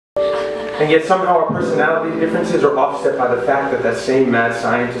And yet somehow our personality differences are offset by the fact that that same mad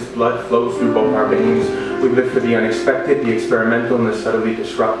scientist blood flows through both our veins. We live for the unexpected, the experimental, and the subtly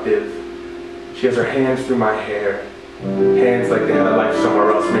disruptive. She has her hands through my hair. Hands like they had a life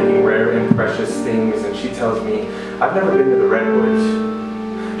somewhere else, making rare and precious things. And she tells me, I've never been to the Redwoods.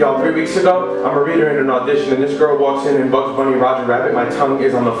 Y'all, 3 weeks ago, I'm a reader in an audition, and this girl walks in Bugs Bunny, Roger Rabbit. My tongue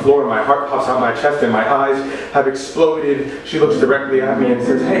is on the floor, my heart pops out my chest, and my eyes have exploded. She looks directly at me and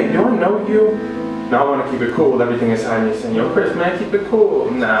says, hey, do I know you? Now I want to keep it cool with everything inside me saying, yo, Chris, man, keep it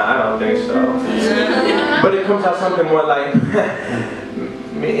cool. Nah, I don't think so. But it comes out something more like,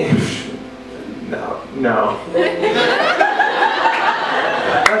 me? No.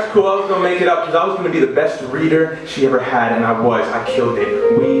 That's cool, I was going to make it up because I was going to be the best reader she ever had, and I was. I killed it.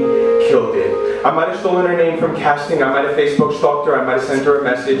 We killed it. I might have stolen her name from casting, I might have Facebook stalked her, I might have sent her a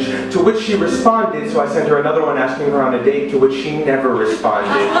message, to which she responded, so I sent her another one asking her on a date, to which she never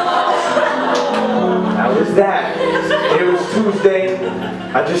responded. That was that. It was Tuesday.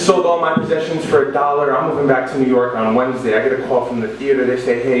 I just sold all my possessions for $1. I'm moving back to New York on Wednesday. I get a call from the theater. They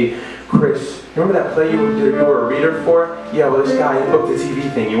say, hey, Chris, remember that play you were a reader for? Yeah, well, this guy, he booked a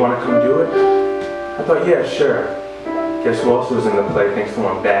TV thing. You want to come do it? I thought, yeah, sure. Guess who else was in the play thanks to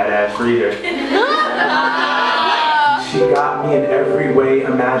one badass reader? She got me in every way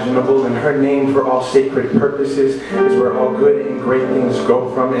imaginable, and her name, for all sacred purposes, is where all good and great things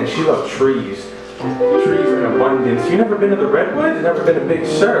go from, and she loved trees. Trees in abundance. You never been to the Redwoods? Never been to Big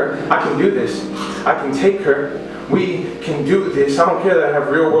Sur? I can do this. I can take her. We can do this. I don't care that I have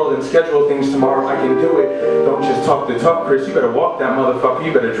real world and schedule things tomorrow. I can do it. Don't just talk the talk, Chris. You better walk that motherfucker.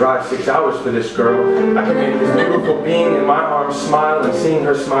 You better drive 6 hours for this girl. I can make this beautiful being in my arms smile, and seeing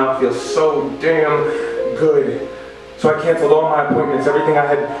her smile feels so damn good. So I canceled all my appointments. Everything I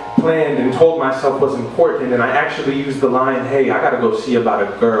had planned and told myself was important, and I actually used the line, hey, I gotta go see about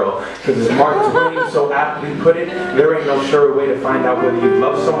a girl. Because as Mark Twain so aptly put it, there ain't no surer way to find out whether you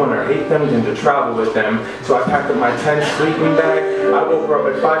love someone or hate them than to travel with them. So I packed up my tent sleeping bag. I woke her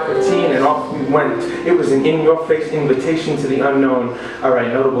up at 5:15 and off we went. It was an in-your-face invitation to the unknown.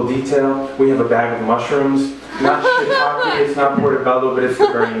 Alright, notable detail, we have a bag of mushrooms. Not shiitake, it's not portobello, but it's the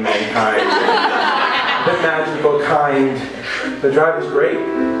Burning Man kind. The magical kind. The drive is great.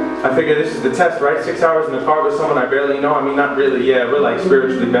 I figure this is the test, right? 6 hours in the car with someone I barely know. I mean, not really, yeah, we're like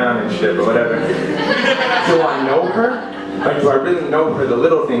spiritually bound and shit, but whatever. Do I know her? Like, do I really know her? The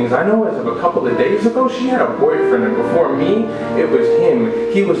little things. I know as of a couple of days ago, she had a boyfriend, and before me, it was him.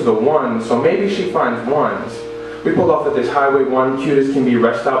 He was the one, so maybe she finds ones. We pulled off at this Highway 1, cute as can be,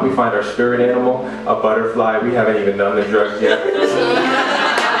 rest stop. We find our spirit animal, a butterfly. We haven't even done the drugs yet.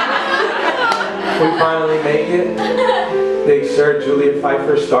 We finally make it. Big Sur, Julia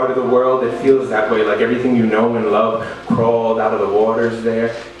Pfeiffer, Start of the World. It feels that way, like everything you know and love crawled out of the waters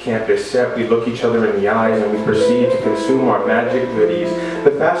there. Campus set, we look each other in the eyes and we proceed to consume our magic goodies.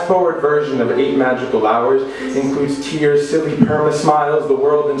 The fast-forward version of 8 magical hours includes tears, silly perma-smiles, the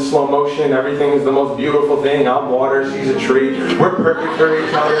world in slow motion, everything is the most beautiful thing. I'm water, she's a tree, we're perfect for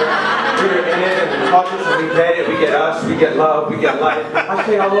each other. We're in it and cautious and we get it, we get us, we get love, we get life. I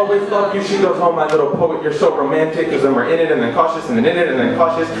say I'll always love you, she goes, oh my little poet, you're so romantic, because then we're in it and then cautious and then in it and then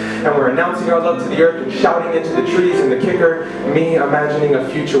cautious, and we're announcing our love to the earth and shouting into the trees, and the kicker, me imagining a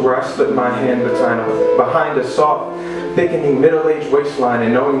future where I slip my hand behind a soft, thickening middle-aged waistline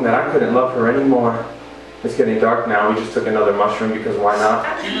and knowing that I couldn't love her anymore. It's getting dark now, we just took another mushroom because why not?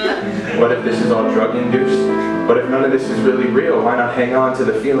 What if this is all drug-induced? What if none of this is really real? Why not hang on to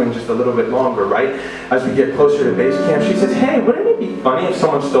the feeling just a little bit longer, right? As we get closer to base camp, she says, hey, wouldn't it be funny if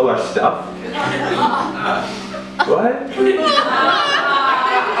someone stole our stuff? What?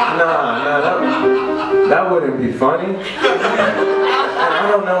 Nah, that wouldn't be funny. I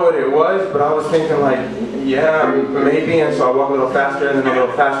don't know what it was, but I was thinking like, yeah, maybe, and so I walk a little faster, and then a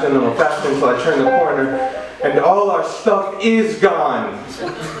little faster, and a little faster, until I turn the corner, and all our stuff is gone.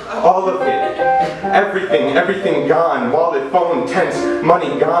 All of it. Everything gone. Wallet, phone, tents,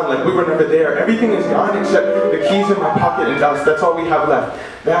 money gone, like we were never there. Everything is gone except the keys in my pocket and dust. That's all we have left.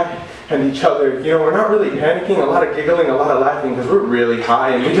 That and each other. You know, we're not really panicking, a lot of giggling, a lot of laughing, because we're really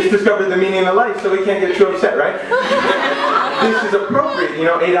high, and we just discovered the meaning of life, so we can't get too upset, right? This is appropriate, you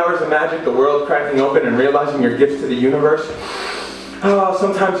know, 8 hours of magic, the world cracking open and realizing your gifts to the universe. Oh,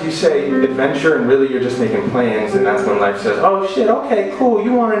 sometimes you say adventure and really you're just making plans, and that's when life says, oh shit, okay, cool,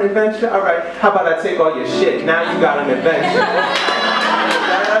 you want an adventure? Alright, how about I take all your shit, now you got an adventure.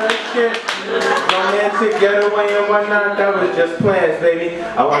 That other shit, romantic getaway and whatnot, that was just plans, baby.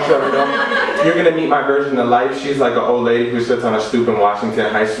 I want you to know, you're gonna meet my version of life. She's like an old lady who sits on a stoop in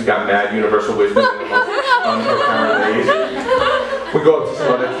Washington Heights. She's got mad universal wisdom in the most unprofound ways. We go up to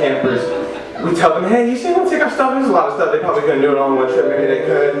some other campers. We tell them, hey, you seen them take our stuff? There's a lot of stuff. They probably couldn't do it all in one trip. Maybe they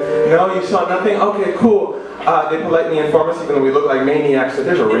could. No, you saw nothing? Okay, cool. They politely inform us, even though we look like maniacs, that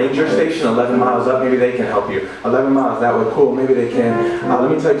there's a ranger station 11 miles up. Maybe they can help you. 11 miles, that would cool. Maybe they can. Let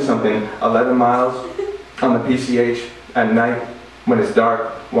me tell you something. 11 miles on the PCH at night when it's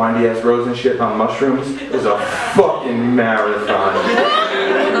dark, windy ass roads and shit on mushrooms is a fucking marathon.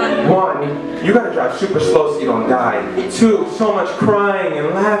 1, you gotta drive super slow so you don't die. 2, so much crying and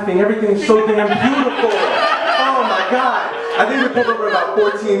laughing. Everything's so damn beautiful. Oh my god. I think we pulled over about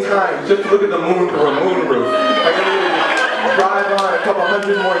 14 times just to look at the moon through a moon roof. Like, drive on a couple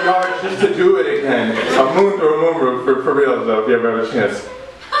hundred more yards just to do it again. A moon through a moon roof for real though, if you ever have a chance.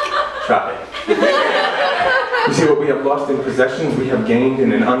 Try it. You see, what we have lost in possessions, we have gained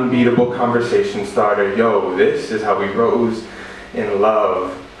in an unbeatable conversation starter. Yo, this is how we rose in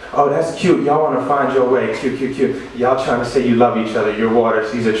love. Oh, that's cute. Y'all want to find your way. Cute, cute, cute. Y'all trying to say you love each other. Your water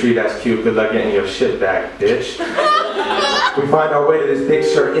sees a tree. That's cute. Good luck getting your shit back, bitch. We find our way to this big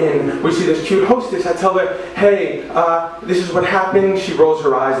shirt inn. We see this cute hostess. I tell her, hey, this is what happened. She rolls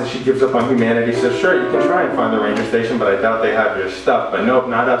her eyes and she gives up on humanity. Says, sure, you can try and find the ranger station, but I doubt they have your stuff. But nope,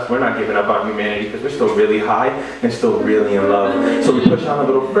 not us. We're not giving up on humanity because we're still really high and still really in love. So we push on a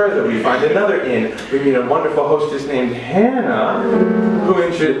little further. We find another inn. We meet a wonderful hostess named Hannah, who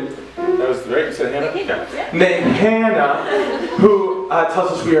that was right? You said Hannah? Yeah. Named Hannah, who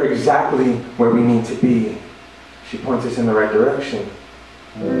tells us we are exactly where we need to be. She points us in the right direction.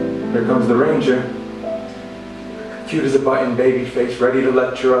 Here comes the ranger. Cute as a button, baby face, ready to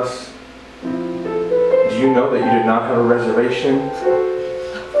lecture us. Do you know that you did not have a reservation?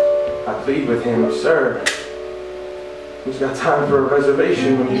 I plead with him, sir, who's got time for a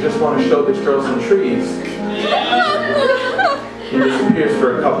reservation when you just want to show this girl some trees? He disappears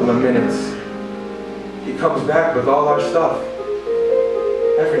for a couple of minutes. He comes back with all our stuff.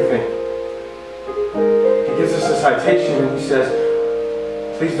 Everything. He gives us a citation and he says,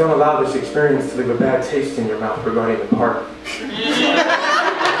 please don't allow this experience to leave a bad taste in your mouth regarding the park.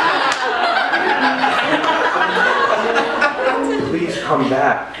 Please come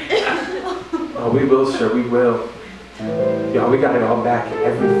back. Oh, we will, sir, we will. Y'all, we got it all back,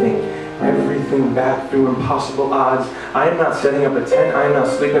 everything back through impossible odds. I am not setting up a tent. I am not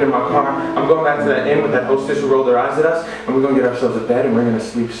sleeping in my car. I'm going back to that inn with that hostess who rolled her eyes at us, and we're going to get ourselves a bed, and we're going to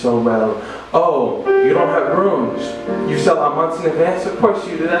sleep so well. Oh, you don't have rooms. You sell out months in advance? Of course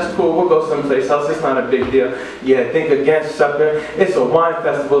you do. That's cool. We'll go someplace else. It's not a big deal. Yeah, think again, sucker. It's a wine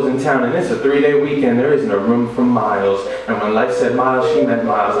festival's in town, and it's a 3-day weekend. There isn't a room for miles. And when life said miles, she meant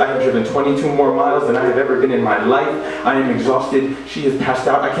miles. I have driven 22 more miles than I have ever been in my life. I am exhausted. She is passed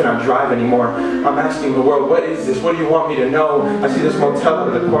out. I cannot drive anymore. I'm asking the world, what is this? What do you want me to know? I see this motel out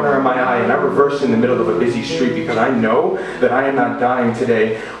of the corner of my eye, and I reverse in the middle of a busy street because I know that I am not dying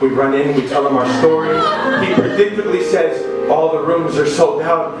today. We run in, we tell him our story. He predictably says, all the rooms are sold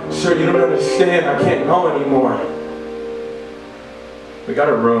out. Sir, you don't understand. I can't go anymore. We got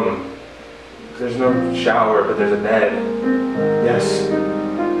a room. There's no shower, but there's a bed. Yes.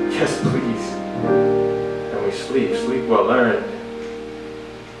 Yes, please. And we sleep. Sleep well earned.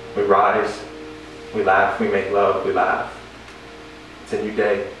 We rise. We laugh. We make love. We laugh. It's a new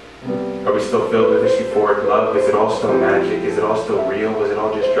day. Are we still filled with this euphoric love? Is it all still magic? Is it all still real? Was it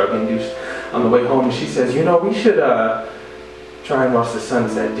all just drug-induced? On the way home, she says, you know, we should try and watch the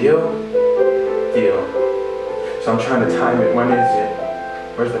sunset. Deal? Deal. So I'm trying to time it. When is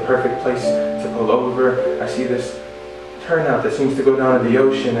it? Where's the perfect place to pull over? I see this turnout that seems to go down to the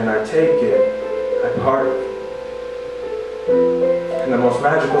ocean, and I take it. I park. And the most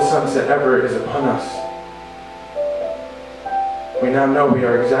magical sunset ever is upon us. We now know we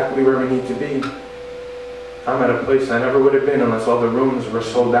are exactly where we need to be. I'm at a place I never would have been unless all the rooms were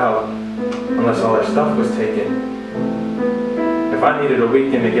sold out, unless all our stuff was taken. If I needed a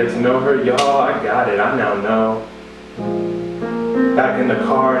weekend to get to know her, y'all, I got it, I now know. Back in the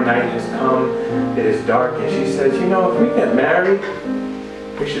car, night has come, it is dark, and she says, you know, if we get married,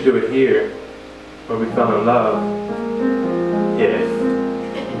 we should do it here, where we fell in love.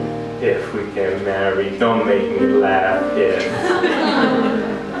 If we get married, don't make me laugh, if.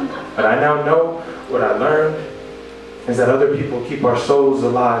 But I now know what I learned is that other people keep our souls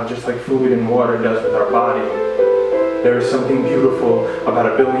alive just like food and water does with our body. There is something beautiful about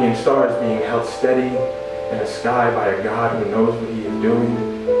a billion stars being held steady in the sky by a God who knows what he is doing.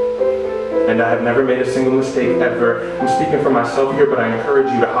 And I have never made a single mistake ever. I'm speaking for myself here, but I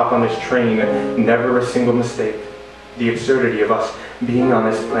encourage you to hop on this train. Never a single mistake. The absurdity of us being on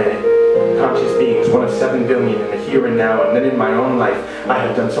this planet Conscious beings, one of 7 billion in the here and now, and then in my own life, I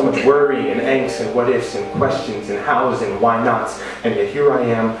have done so much worry and angst and what ifs and questions and hows and why nots, and yet here I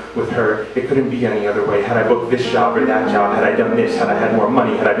am with her. It couldn't be any other way. Had I booked this job or that job, had I done this, had I had more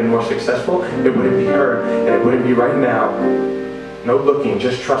money, had I been more successful, it wouldn't be her, and it wouldn't be right now. No looking,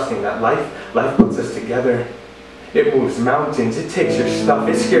 just trusting that life puts us together. It moves mountains, it takes your stuff,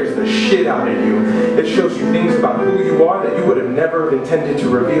 it scares the shit out of you. It shows you things about who you are that you would have never intended to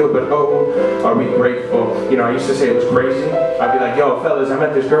reveal, but oh, are we grateful. You know, I used to say it was crazy. I'd be like, yo, fellas, I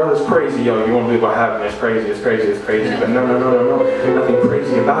met this girl, it's crazy. Yo, you won't believe what happened, it's crazy, it's crazy, it's crazy. But no, nothing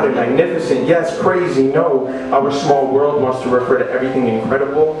crazy about it. Magnificent, yes, crazy, no. Our small world wants to refer to everything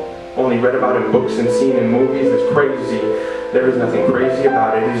incredible, only read about in books and seen in movies, as crazy. There is nothing crazy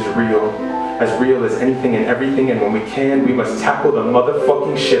about it, it is real as anything and everything, and when we can, we must tackle the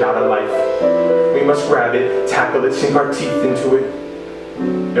motherfucking shit out of life. We must grab it, tackle it, sink our teeth into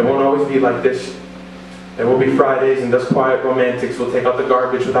it. It won't always be like this. There will be Fridays and those quiet romantics will take out the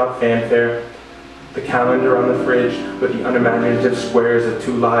garbage without fanfare. The calendar on the fridge with the unimaginative squares of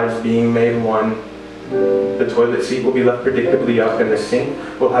 2 lives being made one. The toilet seat will be left predictably up, and the sink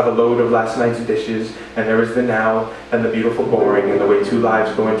will have a load of last night's dishes, and there is the now and the beautiful boring and the way 2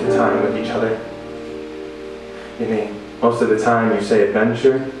 lives go into time with each other. You mean, most of the time you say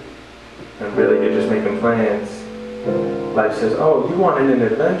adventure, and really you're just making plans. Life says, oh, you wanted an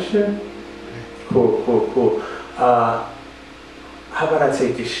adventure? Cool. How about I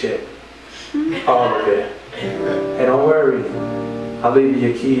take your shit? All of it. Hey, don't worry. I'll leave you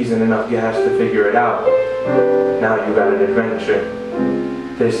your keys and enough gas to figure it out. Now you got an adventure.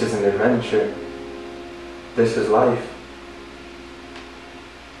 This is an adventure. This is life.